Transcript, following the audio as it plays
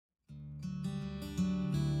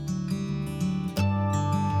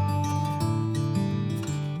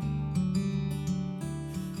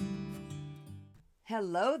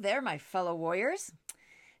Hello there, my fellow warriors.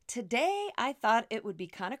 Today, I thought it would be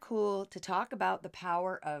kind of cool to talk about the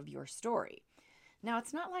power of your story. Now,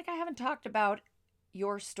 it's not like I haven't talked about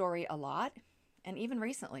your story a lot, and even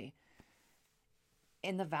recently,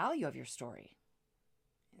 in the value of your story.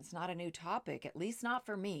 It's not a new topic, at least not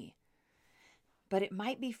for me, but it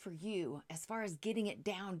might be for you as far as getting it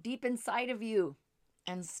down deep inside of you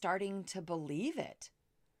and starting to believe it.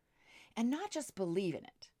 And not just believe in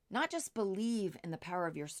it, not just believe in the power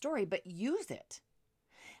of your story, but use it.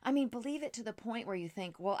 I mean, believe it to the point where you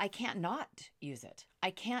think, well, I can't not use it.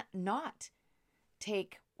 I can't not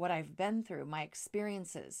take what I've been through, my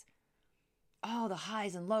experiences, all the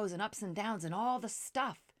highs and lows and ups and downs and all the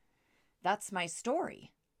stuff. That's my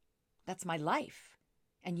story. That's my life,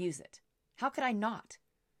 and use it. How could I not?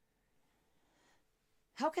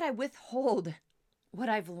 How could I withhold what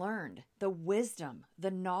I've learned, the wisdom, the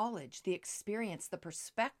knowledge, the experience, the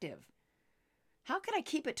perspective? How could I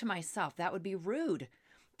keep it to myself? That would be rude.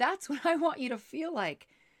 That's what I want you to feel like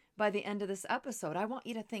by the end of this episode. I want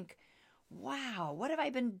you to think, wow, what have I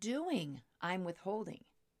been doing? I'm withholding.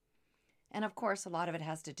 And of course, a lot of it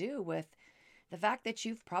has to do with the fact that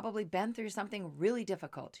you've probably been through something really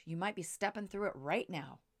difficult. You might be stepping through it right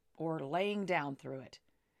now or laying down through it.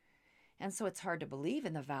 And so it's hard to believe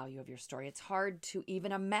in the value of your story. It's hard to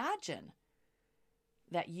even imagine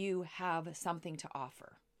that you have something to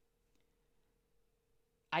offer.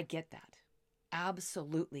 I get that.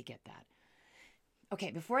 Absolutely get that.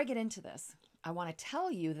 Okay, before I get into this, I want to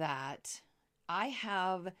tell you that I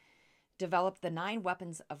have developed the 9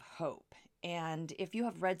 Weapons of Hope. And if you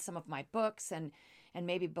have read some of my books and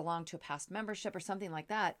maybe belong to a past membership or something like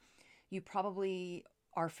that, you probably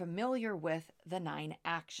are familiar with the 9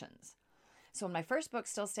 actions. So in my first book,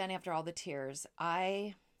 Still Standing After All the Tears,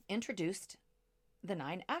 I introduced the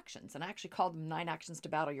 9 actions. And I actually called them 9 Actions to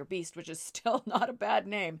Battle Your Beast, which is still not a bad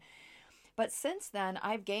name. But since then,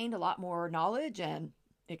 I've gained a lot more knowledge and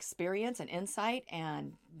experience and insight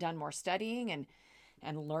and done more studying and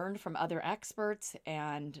learned from other experts,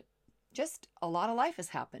 and just a lot of life has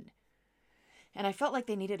happened. And I felt like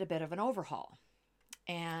they needed a bit of an overhaul.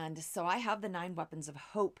 And so I have the 9 Weapons of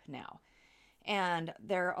Hope now. And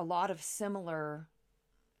there are a lot of similarities,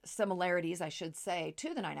 I should say,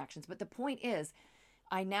 to the 9 actions. But the point is,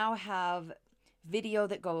 I now have video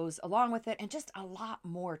that goes along with it and just a lot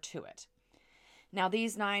more to it. Now,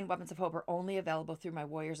 these 9 Weapons of Hope are only available through my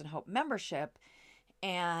Warriors in Hope membership.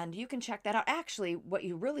 And you can check that out. Actually, what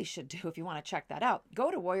you really should do if you want to check that out,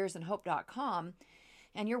 go to warriorsinhope.com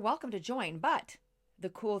and you're welcome to join. But the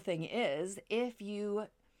cool thing is, if you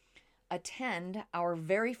attend our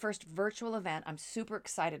very first virtual event, I'm super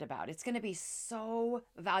excited about. It's going to be so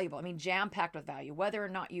valuable. I mean, jam-packed with value. Whether or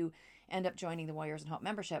not you end up joining the Warriors in Hope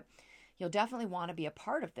membership, you'll definitely want to be a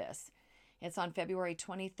part of this. It's on February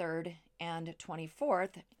 23rd and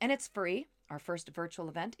 24th, and it's free. Our first virtual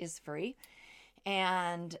event is free.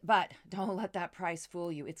 But don't let that price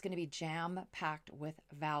fool you. It's going to be jam-packed with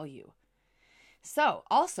value. So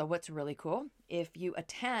also what's really cool, if you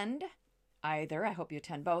attend either, I hope you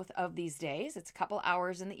attend both of these days. It's a couple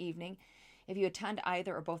hours in the evening. If you attend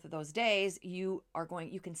either or both of those days, you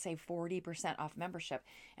can save 40% off membership.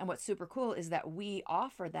 And what's super cool is that we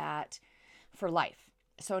offer that for life.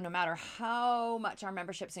 So no matter how much our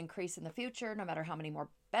memberships increase in the future, no matter how many more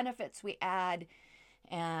benefits we add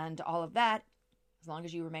and all of that, as long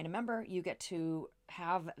as you remain a member, you get to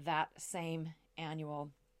have that same annual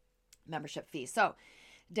membership fee. So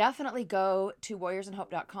definitely go to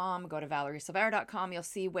warriorsinhope.com, go to valeriesilvera.com. You'll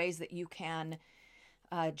see ways that you can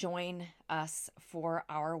join us for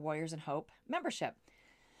our Warriors in Hope membership.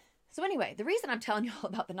 So anyway, the reason I'm telling you all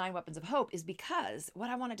about the 9 Weapons of Hope is because what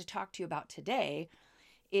I wanted to talk to you about today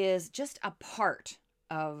is just a part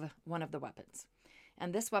of one of the weapons.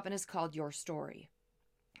 And this weapon is called Your Story.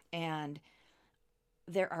 And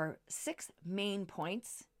there are 6 main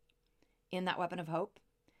points in that Weapon of Hope.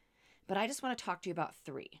 But I just want to talk to you about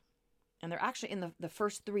 3. And they're actually in the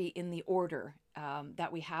first 3 in the order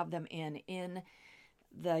that we have them in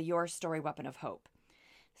the Your Story Weapon of Hope.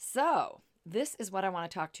 So this is what I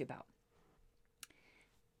want to talk to you about.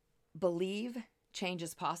 Believe change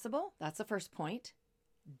is possible. That's the first point.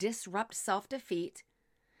 Disrupt self-defeat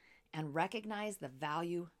and recognize the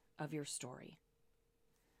value of your story.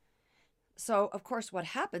 So, of course, what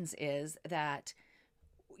happens is that,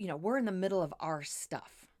 we're in the middle of our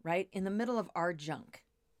stuff, right? In the middle of our junk.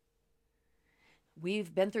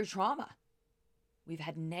 We've been through trauma. We've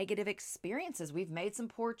had negative experiences. We've made some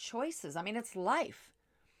poor choices. I mean, it's life,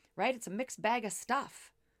 right? It's a mixed bag of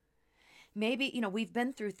stuff. Maybe, we've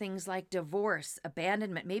been through things like divorce,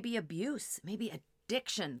 abandonment, maybe abuse, maybe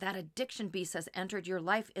addiction. That addiction beast has entered your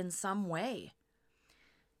life in some way.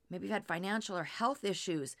 Maybe you've had financial or health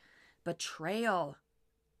issues, betrayal,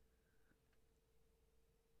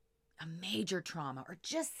 a major trauma, or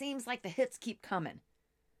just seems like the hits keep coming.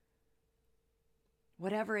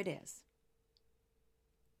 Whatever it is,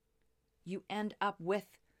 you end up with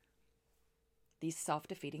these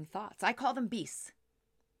self-defeating thoughts. I call them beasts.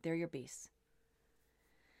 They're your beasts.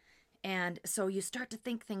 And so you start to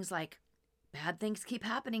think things like, bad things keep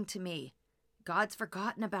happening to me. God's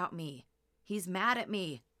forgotten about me. He's mad at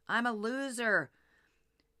me. I'm a loser.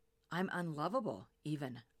 I'm unlovable,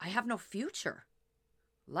 even. I have no future.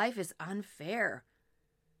 Life is unfair.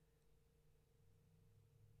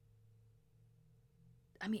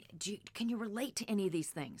 I mean, can you relate to any of these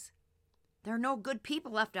things? There are no good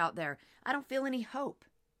people left out there. I don't feel any hope.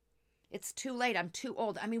 It's too late. I'm too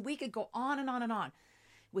old. I mean, we could go on and on and on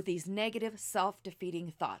with these negative,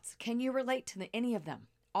 self-defeating thoughts. Can you relate to any of them?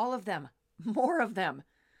 All of them? More of them?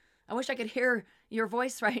 I wish I could hear your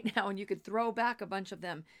voice right now and you could throw back a bunch of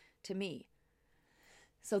them to me.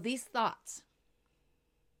 So these thoughts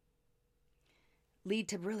lead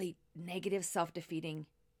to really negative, self-defeating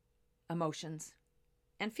emotions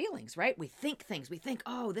and feelings, right? We think things. We think,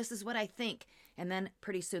 oh, this is what I think. And then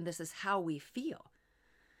pretty soon this is how we feel.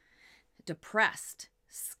 Depressed,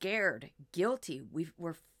 scared, guilty.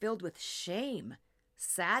 We're filled with shame,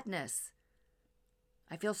 sadness.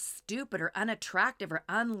 I feel stupid or unattractive or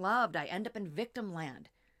unloved. I end up in victim land.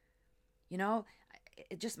 You know,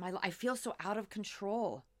 I feel so out of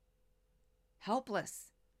control,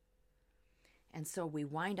 helpless. And so we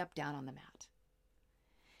wind up down on the mat.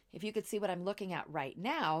 If you could see what I'm looking at right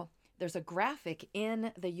now, there's a graphic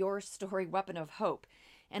in the Your Story Weapon of Hope.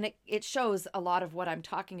 And it shows a lot of what I'm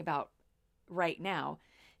talking about right now.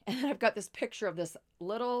 And I've got this picture of this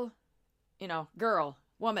little, girl,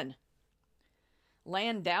 woman,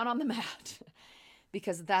 laying down on the mat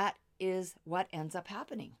because that is what ends up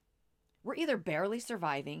happening. We're either barely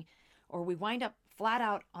surviving or we wind up flat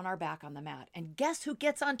out on our back on the mat. And guess who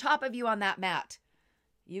gets on top of you on that mat?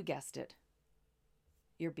 You guessed it.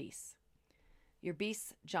 Your beasts. Your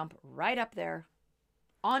beasts jump right up there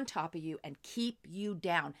on top of you and keep you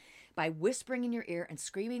down by whispering in your ear and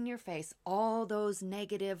screaming in your face all those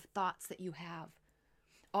negative thoughts that you have,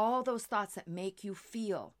 all those thoughts that make you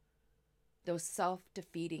feel those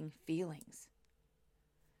self-defeating feelings.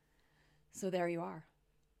 So there you are.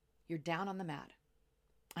 You're down on the mat.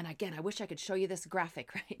 And again, I wish I could show you this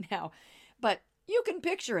graphic right now, but you can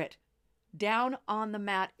picture it. Down on the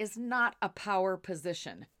mat is not a power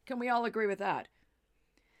position. Can we all agree with that?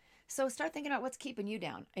 So start thinking about what's keeping you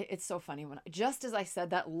down. It's so funny just as I said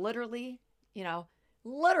that, literally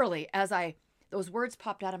as those words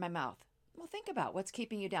popped out of my mouth. Well, think about what's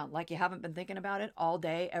keeping you down. Like you haven't been thinking about it all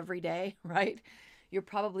day, every day, right? You're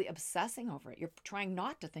probably obsessing over it. You're trying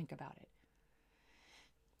not to think about it.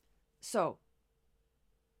 So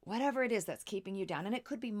whatever it is that's keeping you down, and it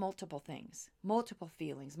could be multiple things, multiple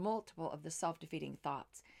feelings, multiple of the self-defeating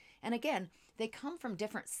thoughts. And again, they come from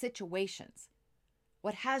different situations.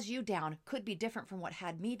 What has you down could be different from what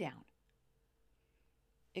had me down.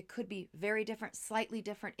 It could be very different, slightly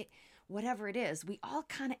different. Whatever it is, we all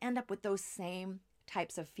kind of end up with those same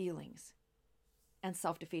types of feelings and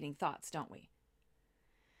self-defeating thoughts, don't we?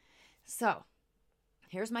 So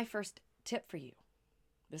here's my first tip for you.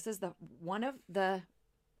 This is one of the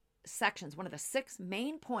sections, one of the 6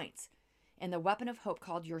 main points in the Weapon of Hope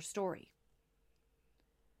called Your Story.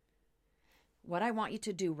 What I want you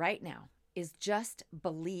to do right now is just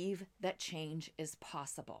believe that change is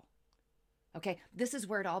possible. Okay, this is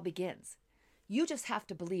where it all begins. You just have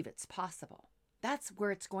to believe it's possible. That's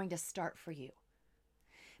where it's going to start for you.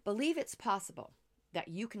 Believe it's possible that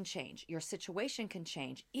you can change. Your situation can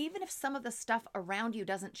change, even if some of the stuff around you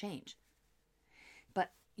doesn't change.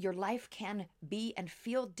 But your life can be and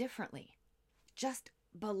feel differently. Just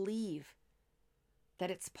believe that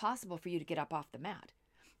it's possible for you to get up off the mat.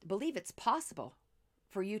 Believe it's possible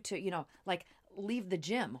for you to, leave the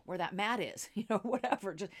gym where that mat is,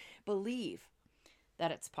 whatever. Just believe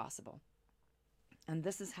that it's possible. And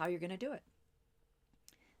this is how you're going to do it.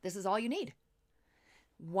 This is all you need.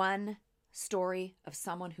 One story of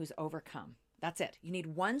someone who's overcome. That's it. You need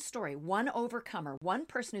one story, one overcomer, one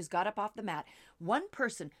person who's got up off the mat, one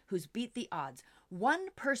person who's beat the odds, one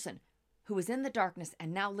person who was in the darkness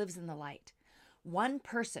and now lives in the light, one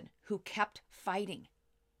person who kept fighting,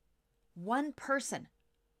 one person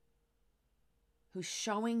who's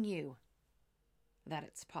showing you that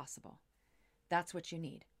it's possible. That's what you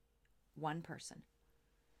need. One person.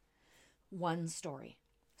 One story.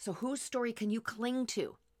 So whose story can you cling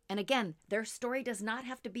to And again, their story does not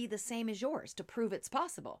have to be the same as yours to prove it's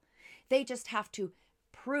possible. They just have to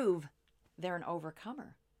prove they're an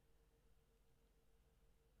overcomer.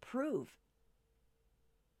 Prove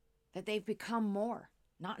that they've become more,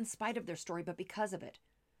 not in spite of their story, but because of it.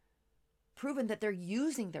 Proven that they're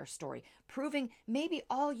using their story. Proving maybe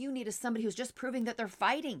all you need is somebody who's just proving that they're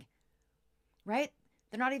fighting, right?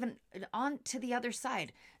 They're not even on to the other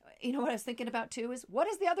side. You know what I was thinking about too is, what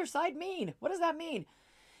does the other side mean? What does that mean?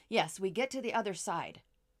 Yes, we get to the other side,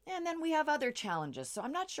 and then we have other challenges. So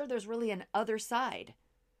I'm not sure there's really an other side.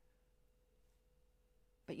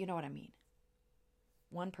 But you know what I mean.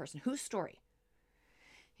 One person. Whose story?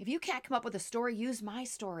 If you can't come up with a story, use my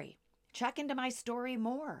story. Check into my story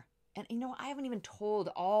more. And I haven't even told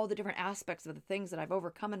all the different aspects of the things that I've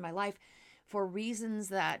overcome in my life for reasons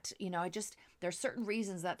that, there's certain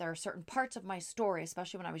reasons that there are certain parts of my story,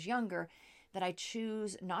 especially when I was younger, that I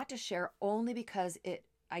choose not to share only because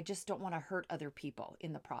I just don't want to hurt other people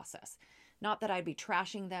in the process. Not that I'd be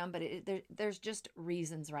trashing them, but there's just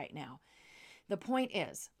reasons right now. The point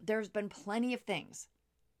is, there's been plenty of things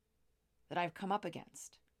that I've come up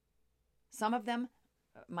against. Some of them,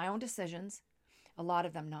 my own decisions, a lot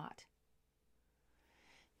of them not.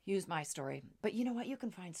 Use my story. But you know what? You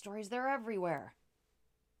can find stories. They're everywhere.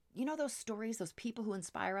 You know those stories, those people who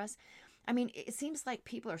inspire us? I mean, it seems like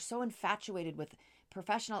people are so infatuated with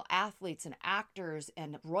professional athletes and actors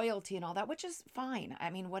and royalty and all that, which is fine. I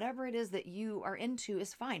mean, whatever it is that you are into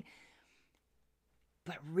is fine.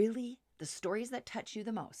 But really, the stories that touch you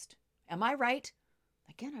the most, am I right?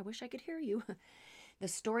 Again, I wish I could hear you. The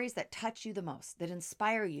stories that touch you the most, that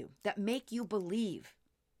inspire you, that make you believe,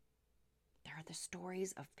 they're the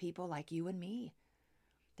stories of people like you and me.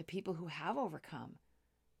 The people who have overcome,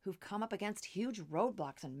 who've come up against huge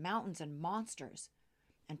roadblocks and mountains and monsters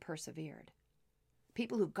and persevered.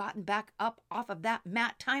 People who've gotten back up off of that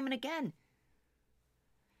mat time and again.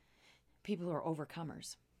 People who are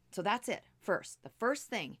overcomers. So that's it. First, the first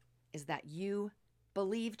thing is that you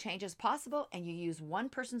believe change is possible and you use one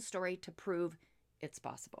person's story to prove it's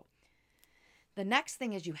possible. The next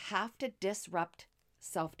thing is you have to disrupt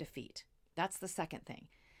self-defeat. That's the second thing.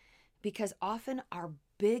 Because often our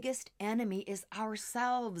biggest enemy is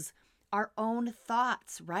ourselves, our own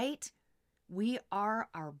thoughts, right? We are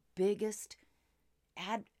our biggest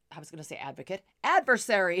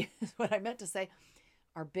adversary is what I meant to say.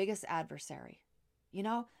 Our biggest adversary.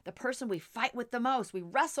 The person we fight with the most. We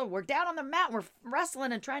wrestle. We're down on the mat. We're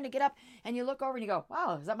wrestling and trying to get up. And you look over and you go,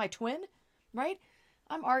 wow, is that my twin? Right?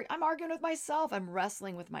 I'm arguing with myself. I'm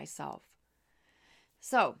wrestling with myself.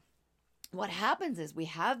 So what happens is we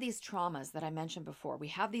have these traumas that I mentioned before. We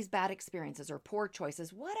have these bad experiences or poor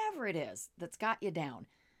choices, whatever it is that's got you down.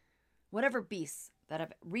 Whatever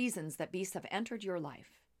reasons that beasts have entered your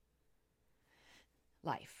life,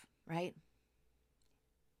 right?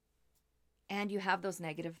 And you have those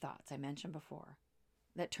negative thoughts I mentioned before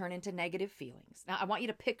that turn into negative feelings. Now, I want you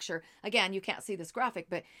to picture, again, you can't see this graphic,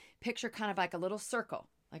 but picture kind of like a little circle,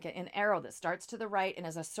 like an arrow that starts to the right and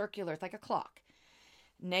is a circular, it's like a clock.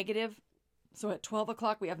 Negative. So at 12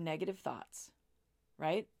 o'clock, we have negative thoughts,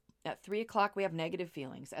 right? At 3 o'clock, we have negative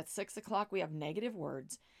feelings. At 6 o'clock, we have negative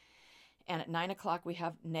words. And at 9 o'clock, we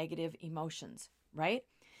have negative emotions, right?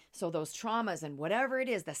 So those traumas and whatever it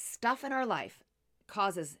is, the stuff in our life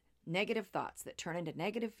causes negative thoughts that turn into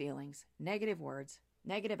negative feelings, negative words,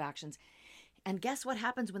 negative actions. And guess what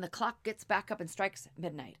happens when the clock gets back up and strikes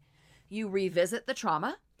midnight? You revisit the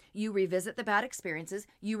trauma, you revisit the bad experiences,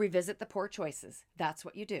 you revisit the poor choices. That's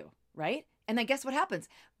what you do, right? And then guess what happens?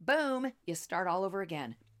 Boom, you start all over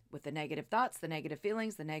again with the negative thoughts, the negative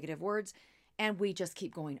feelings, the negative words, and we just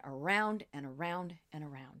keep going around and around and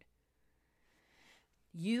around.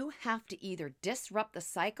 You have to either disrupt the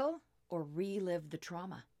cycle or relive the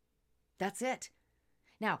trauma. That's it.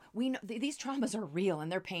 Now, we know these traumas are real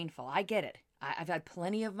and they're painful. I get it. I've had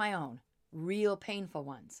plenty of my own, real painful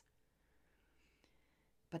ones.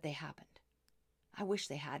 But they happened. I wish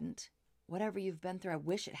they hadn't. Whatever you've been through, I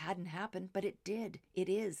wish it hadn't happened, but it did. It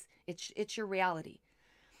is. It's your reality.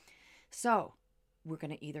 So we're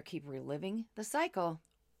going to either keep reliving the cycle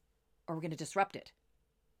or we're going to disrupt it.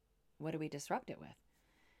 What do we disrupt it with?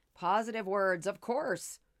 Positive words, of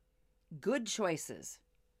course. Good choices.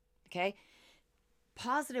 Okay?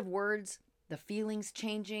 Positive words, the feelings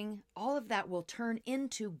changing, all of that will turn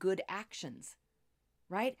into good actions,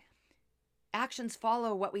 right? Actions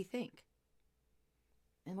follow what we think.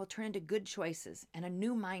 And will turn into good choices and a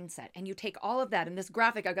new mindset. And you take all of that in this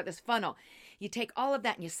graphic, I've got this funnel. You take all of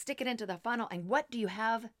that and you stick it into the funnel. And what do you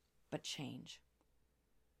have but change?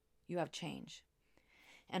 You have change.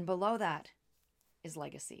 And below that is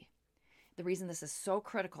legacy. the reason this is so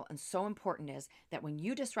critical and so important is that when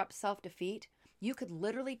you disrupt self-defeat, you could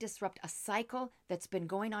literally disrupt a cycle that's been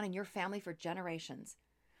going on in your family for generations.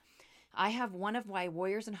 I have one of my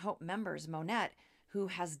Warriors in Hope members, Monette, who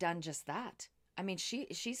has done just that. I mean,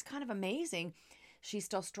 she's kind of amazing. She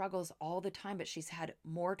still struggles all the time, but she's had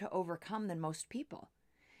more to overcome than most people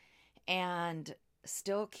and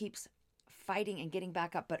still keeps fighting and getting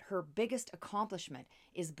back up. But her biggest accomplishment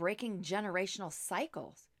is breaking generational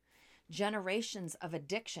cycles, generations of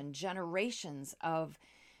addiction, generations of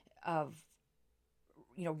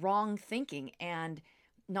wrong thinking and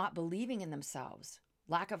not believing in themselves,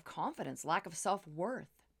 lack of confidence, lack of self-worth.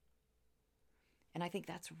 And I think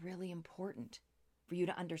that's really important for you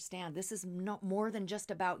to understand. This is not more than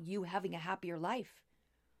just about you having a happier life.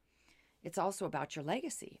 It's also about your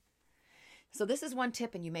legacy. So this is one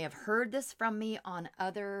tip, and you may have heard this from me on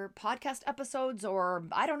other podcast episodes, or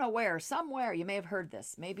I don't know where, somewhere you may have heard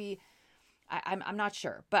this. Maybe, I'm not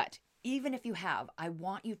sure. But even if you have, I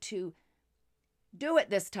want you to do it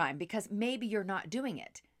this time, because maybe you're not doing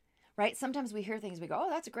it, right? Sometimes we hear things, we go, oh,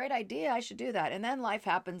 that's a great idea, I should do that. And then life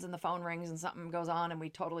happens and the phone rings and something goes on and we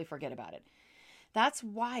totally forget about it. That's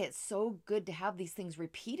why it's so good to have these things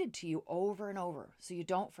repeated to you over and over so you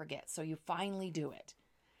don't forget, so you finally do it.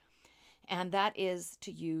 And that is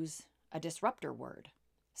to use a disruptor word.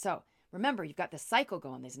 So remember, you've got this cycle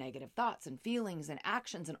going, these negative thoughts and feelings and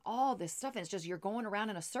actions and all this stuff. And it's just you're going around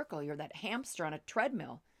in a circle. You're that hamster on a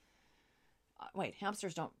treadmill. Wait,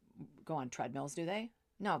 hamsters don't go on treadmills, do they?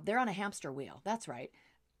 No, they're on a hamster wheel. That's right.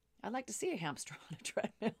 I'd like to see a hamster on a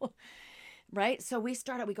treadmill, right? So we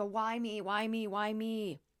start out, we go, why me, why me, why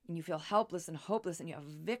me? And you feel helpless and hopeless and you have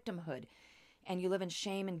victimhood and you live in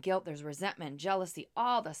shame and guilt. There's resentment, jealousy,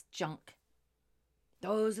 all this junk.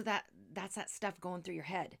 That's that stuff going through your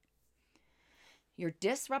head. Your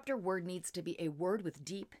disruptor word needs to be a word with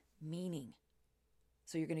deep meaning.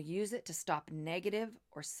 So you're going to use it to stop negative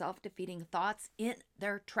or self-defeating thoughts in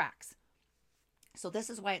their tracks. So this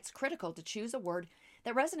is why it's critical to choose a word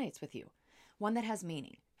that resonates with you, one that has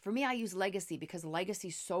meaning. For me, I use legacy because legacy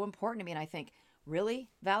is so important to me. And I think, really,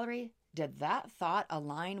 Valerie, did that thought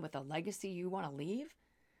align with the legacy you want to leave?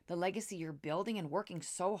 The legacy you're building and working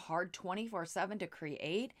so hard 24/7 to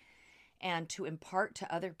create and to impart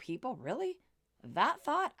to other people? Really? That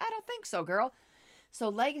thought? I don't think so, girl. So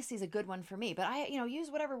legacy is a good one for me, but I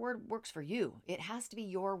use whatever word works for you. It has to be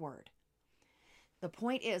your word. The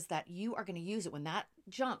point is that you are going to use it when that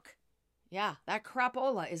junk, that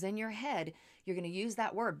crapola is in your head. You're going to use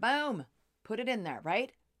that word. Boom. Put it in there,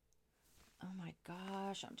 right? Oh my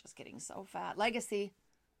gosh, I'm just getting so fat. Legacy.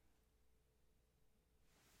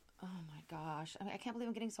 Oh my gosh. I can't believe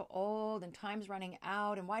I'm getting so old and time's running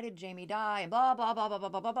out. And why did Jamie die? And blah, blah, blah, blah, blah,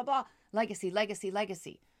 blah, blah, blah, blah. Legacy, legacy,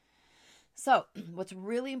 legacy. So what's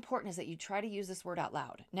really important is that you try to use this word out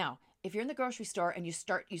loud. Now, if you're in the grocery store and you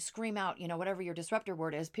scream out, whatever your disruptor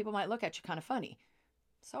word is, people might look at you kind of funny.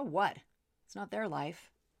 So what? It's not their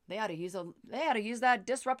life. They ought to use that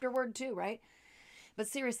disruptor word too, right? But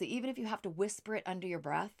seriously, even if you have to whisper it under your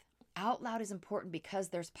breath, out loud is important because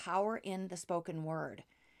there's power in the spoken word.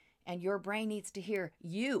 And your brain needs to hear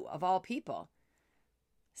you, of all people,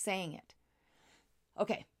 saying it.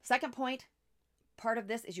 Okay, second point, part of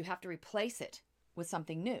this is you have to replace it with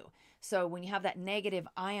something new. So when you have that negative,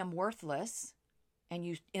 I am worthless, and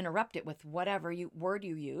you interrupt it with whatever word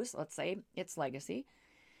you use, let's say it's legacy.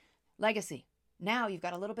 Legacy. Now you've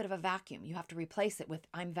got a little bit of a vacuum. You have to replace it with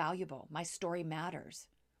I'm valuable. My story matters.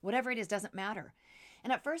 Whatever it is doesn't matter.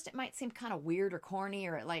 And at first it might seem kind of weird or corny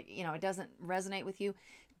or it doesn't resonate with you.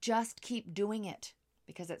 Just keep doing it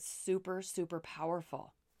because it's super, super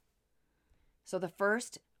powerful. So the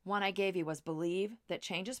first one I gave you was believe that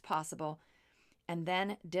change is possible and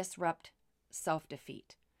then disrupt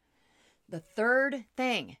self-defeat. The third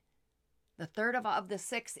thing, the third of the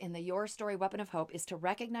 6 in the Your Story Weapon of Hope is to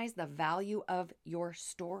recognize the value of your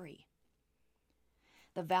story,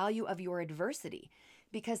 the value of your adversity.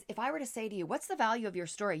 Because if I were to say to you, what's the value of your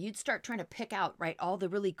story? You'd start trying to pick out, right, all the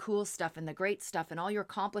really cool stuff and the great stuff and all your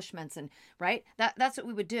accomplishments and, right? That's what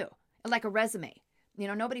we would do. Like a resume.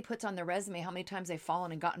 Nobody puts on their resume how many times they've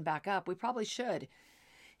fallen and gotten back up. We probably should.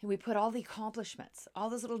 And we put all the accomplishments, all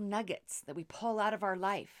those little nuggets that we pull out of our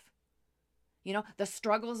life. The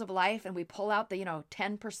struggles of life, and we pull out the,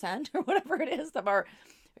 10% or whatever it is of our,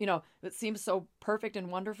 that seems so perfect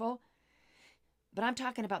and wonderful. But I'm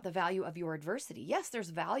talking about the value of your adversity. Yes, there's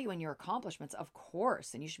value in your accomplishments, of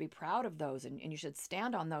course, and you should be proud of those, and you should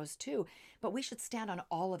stand on those too. But we should stand on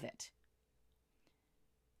all of it.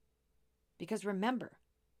 Because remember,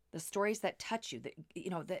 the stories that touch you,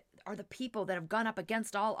 that are the people that have gone up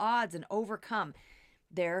against all odds and overcome.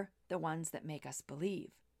 They're the ones that make us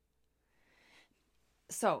believe.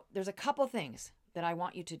 So there's a couple things that I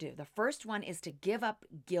want you to do. The first one is to give up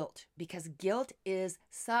guilt, because guilt is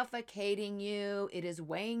suffocating you. It is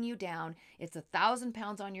weighing you down. It's 1,000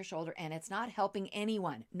 pounds on your shoulder, and it's not helping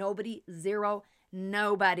anyone. Nobody, zero,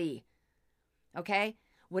 nobody. Okay?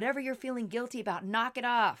 Whatever you're feeling guilty about, knock it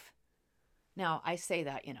off. Now, I say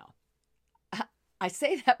that, I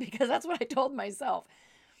say that because that's what I told myself.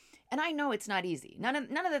 And I know it's not easy. None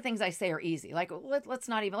of the things I say are easy. Like,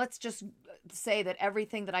 let's just say that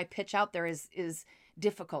everything that I pitch out there is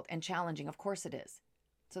difficult and challenging. Of course it is.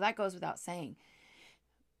 So that goes without saying.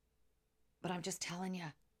 But I'm just telling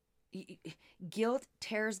you, guilt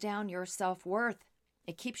tears down your self-worth.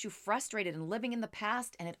 It keeps you frustrated and living in the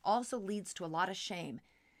past, and it also leads to a lot of shame.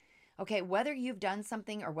 Okay, whether you've done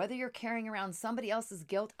something or whether you're carrying around somebody else's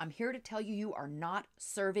guilt, I'm here to tell you, you are not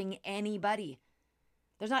serving anybody.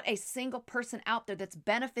 There's not a single person out there that's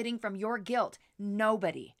benefiting from your guilt.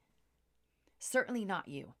 Nobody. Certainly not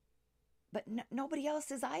you. But nobody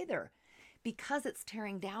else is either, because it's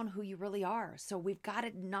tearing down who you really are. So we've got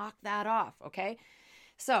to knock that off, okay?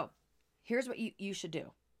 So here's what you should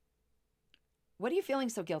do. What are you feeling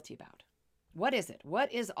so guilty about? What is it?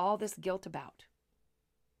 What is all this guilt about?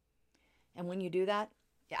 And when you do that,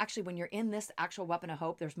 actually, when you're in this actual weapon of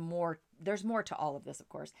hope, there's more to all of this, of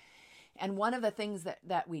course. And one of the things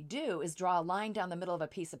that we do is draw a line down the middle of a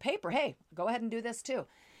piece of paper. Hey, go ahead and do this too.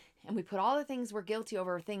 And we put all the things we're guilty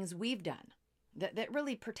over, things we've done that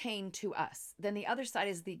really pertain to us. Then the other side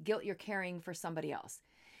is the guilt you're carrying for somebody else.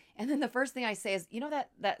 And then the first thing I say is,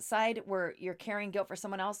 that side where you're carrying guilt for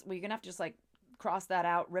someone else, well, you're going to have to just cross that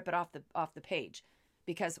out, rip it off the page.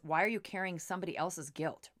 Because why are you carrying somebody else's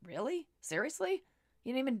guilt? Really? Seriously?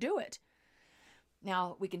 You didn't even do it.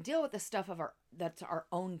 Now, we can deal with the stuff that's our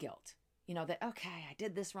own guilt. That, okay, I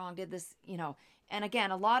did this wrong, and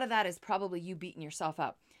again, a lot of that is probably you beating yourself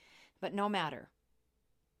up, but no matter.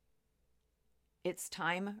 It's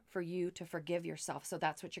time for you to forgive yourself. So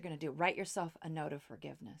that's what you're going to do. Write yourself a note of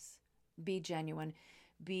forgiveness. Be genuine.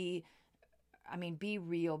 Be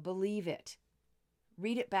real. Believe it.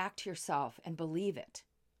 Read it back to yourself and believe it.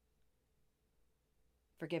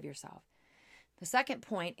 Forgive yourself. The second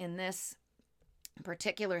point in this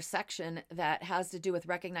particular section that has to do with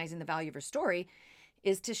recognizing the value of your story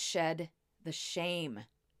is to shed the shame.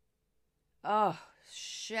 Oh,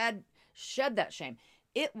 shed that shame.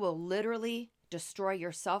 It will literally destroy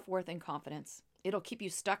your self-worth and confidence. It'll keep you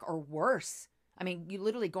stuck, or worse. You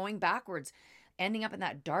literally going backwards, ending up in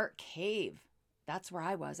that dark cave. That's where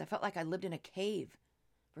I was. I felt like I lived in a cave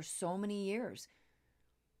for so many years.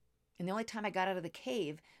 And the only time I got out of the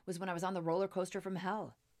cave was when I was on the roller coaster from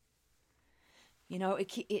hell.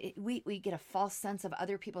 We get a false sense of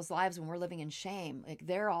other people's lives when we're living in shame. Like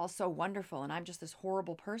they're all so wonderful and I'm just this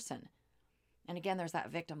horrible person. And again, there's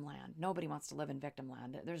that victim land. Nobody wants to live in victim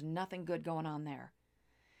land. There's nothing good going on there.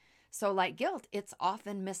 So like guilt, it's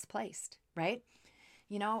often misplaced, right?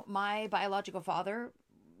 My biological father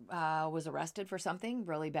was arrested for something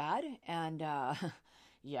really bad. And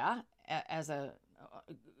as a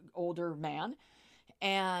older man.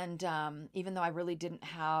 And even though I really didn't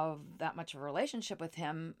have that much of a relationship with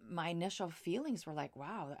him, my initial feelings were like,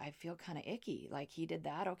 wow, I feel kind of icky. Like he did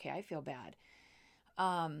that. Okay, I feel bad.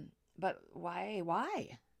 But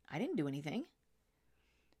why? I didn't do anything.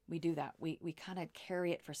 We do that. We kind of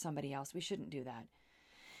carry it for somebody else. We shouldn't do that.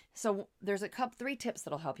 So there's 3 tips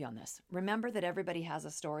that'll help you on this. Remember that everybody has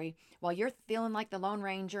a story. While you're feeling like the Lone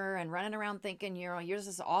Ranger and running around thinking you're just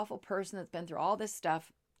this awful person that's been through all this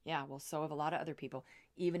stuff, yeah, well, so have a lot of other people,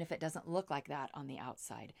 even if it doesn't look like that on the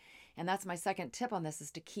outside. And that's my second tip on this, is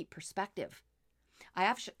to keep perspective.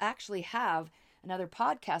 I actually have another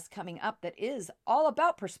podcast coming up that is all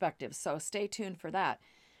about perspective, so stay tuned for that.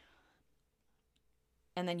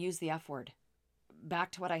 And then use the F word.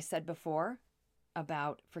 Back to what I said before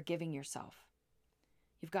about forgiving yourself.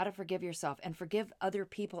 You've got to forgive yourself and forgive other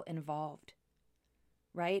people involved,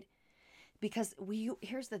 right? Because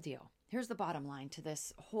here's the deal. Here's the bottom line to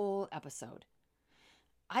this whole episode.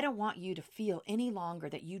 I don't want you to feel any longer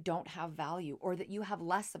that you don't have value or that you have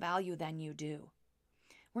less value than you do.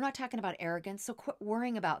 We're not talking about arrogance, so quit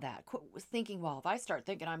worrying about that. Quit thinking, well, if I start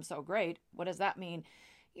thinking I'm so great, what does that mean?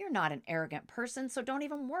 You're not an arrogant person, so don't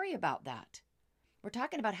even worry about that. We're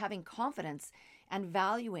talking about having confidence and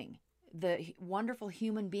valuing the wonderful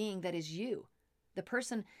human being that is you, the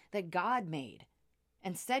person that God made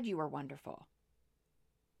and said you were wonderful.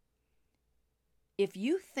 If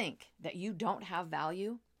you think that you don't have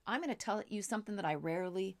value, I'm going to tell you something that I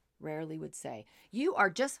rarely would say. You are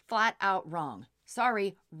just flat out wrong.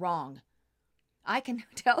 Sorry, wrong. I can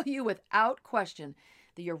tell you without question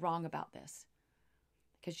that you're wrong about this,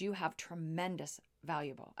 because you have tremendous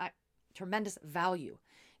value.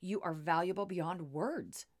 You are valuable beyond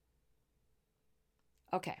words.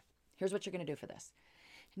 Okay, here's what you're going to do for this.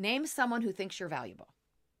 Name someone who thinks you're valuable.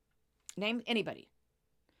 Name anybody.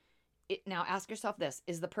 Now ask yourself this: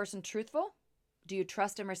 is the person truthful? Do you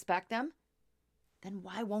trust and respect them? Then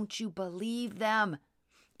why won't you believe them?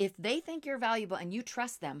 If they think you're valuable and you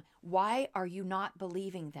trust them, why are you not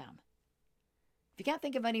believing them? If you can't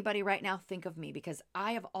think of anybody right now, think of me, because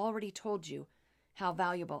I have already told you how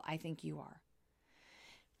valuable I think you are.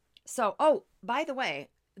 So, by the way,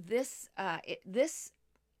 this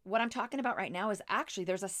what I'm talking about right now is actually,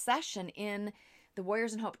 there's a session in the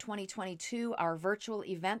Warriors in Hope 2022, our virtual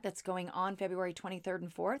event that's going on February 23rd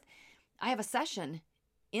and 4th. I have a session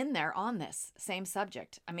in there on this same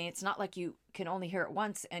subject. I mean, it's not like you can only hear it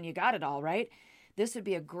once and you got it all, right? This would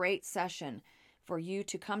be a great session for you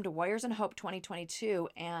to come to Warriors in Hope 2022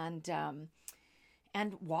 and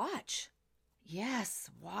watch. Yes,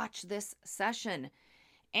 watch this session.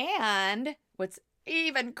 And what's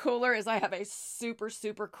even cooler is I have a super,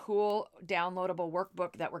 super cool downloadable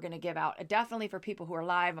workbook that we're going to give out. Definitely for people who are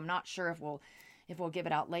live. I'm not sure if we'll give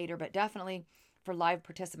it out later, but definitely for live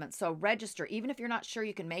participants. So register. Even if you're not sure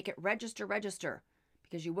you can make it, register,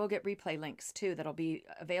 because you will get replay links too that'll be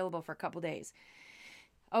available for a couple days.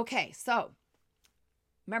 Okay, so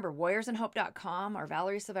remember, warriorsinhope.com or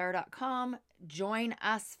valeriesavera.com. Join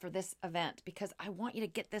us for this event, because I want you to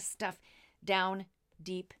get this stuff down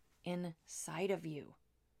deep inside of you.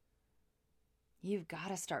 You've got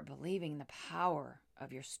to start believing the power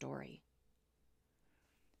of your story.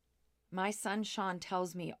 My son Sean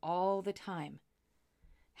tells me all the time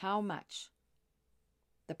how much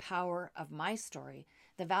the power of my story,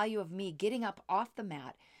 the value of me getting up off the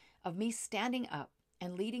mat, of me standing up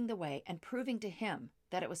and leading the way and proving to him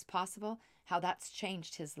that it was possible, how that's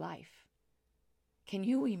changed his life. Can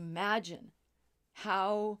you imagine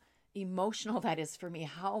how emotional that is for me,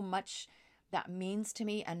 how much that means to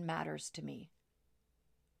me and matters to me?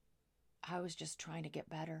 I was just trying to get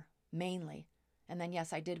better, mainly. And then,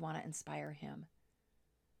 yes, I did want to inspire him.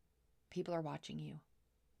 People are watching you.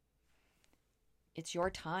 It's your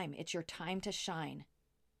time. It's your time to shine.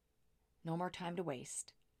 No more time to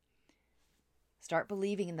waste. Start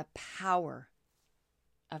believing in the power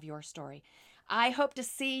of your story. I hope to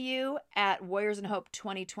see you at Warriors in Hope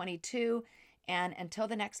 2022. And until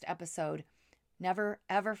the next episode, never,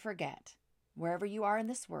 ever forget, wherever you are in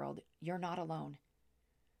this world, you're not alone.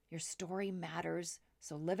 Your story matters,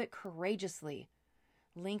 so live it courageously.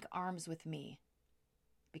 Link arms with me.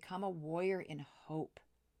 Become a warrior in hope.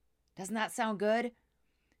 Doesn't that sound good?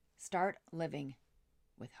 Start living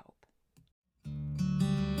with hope.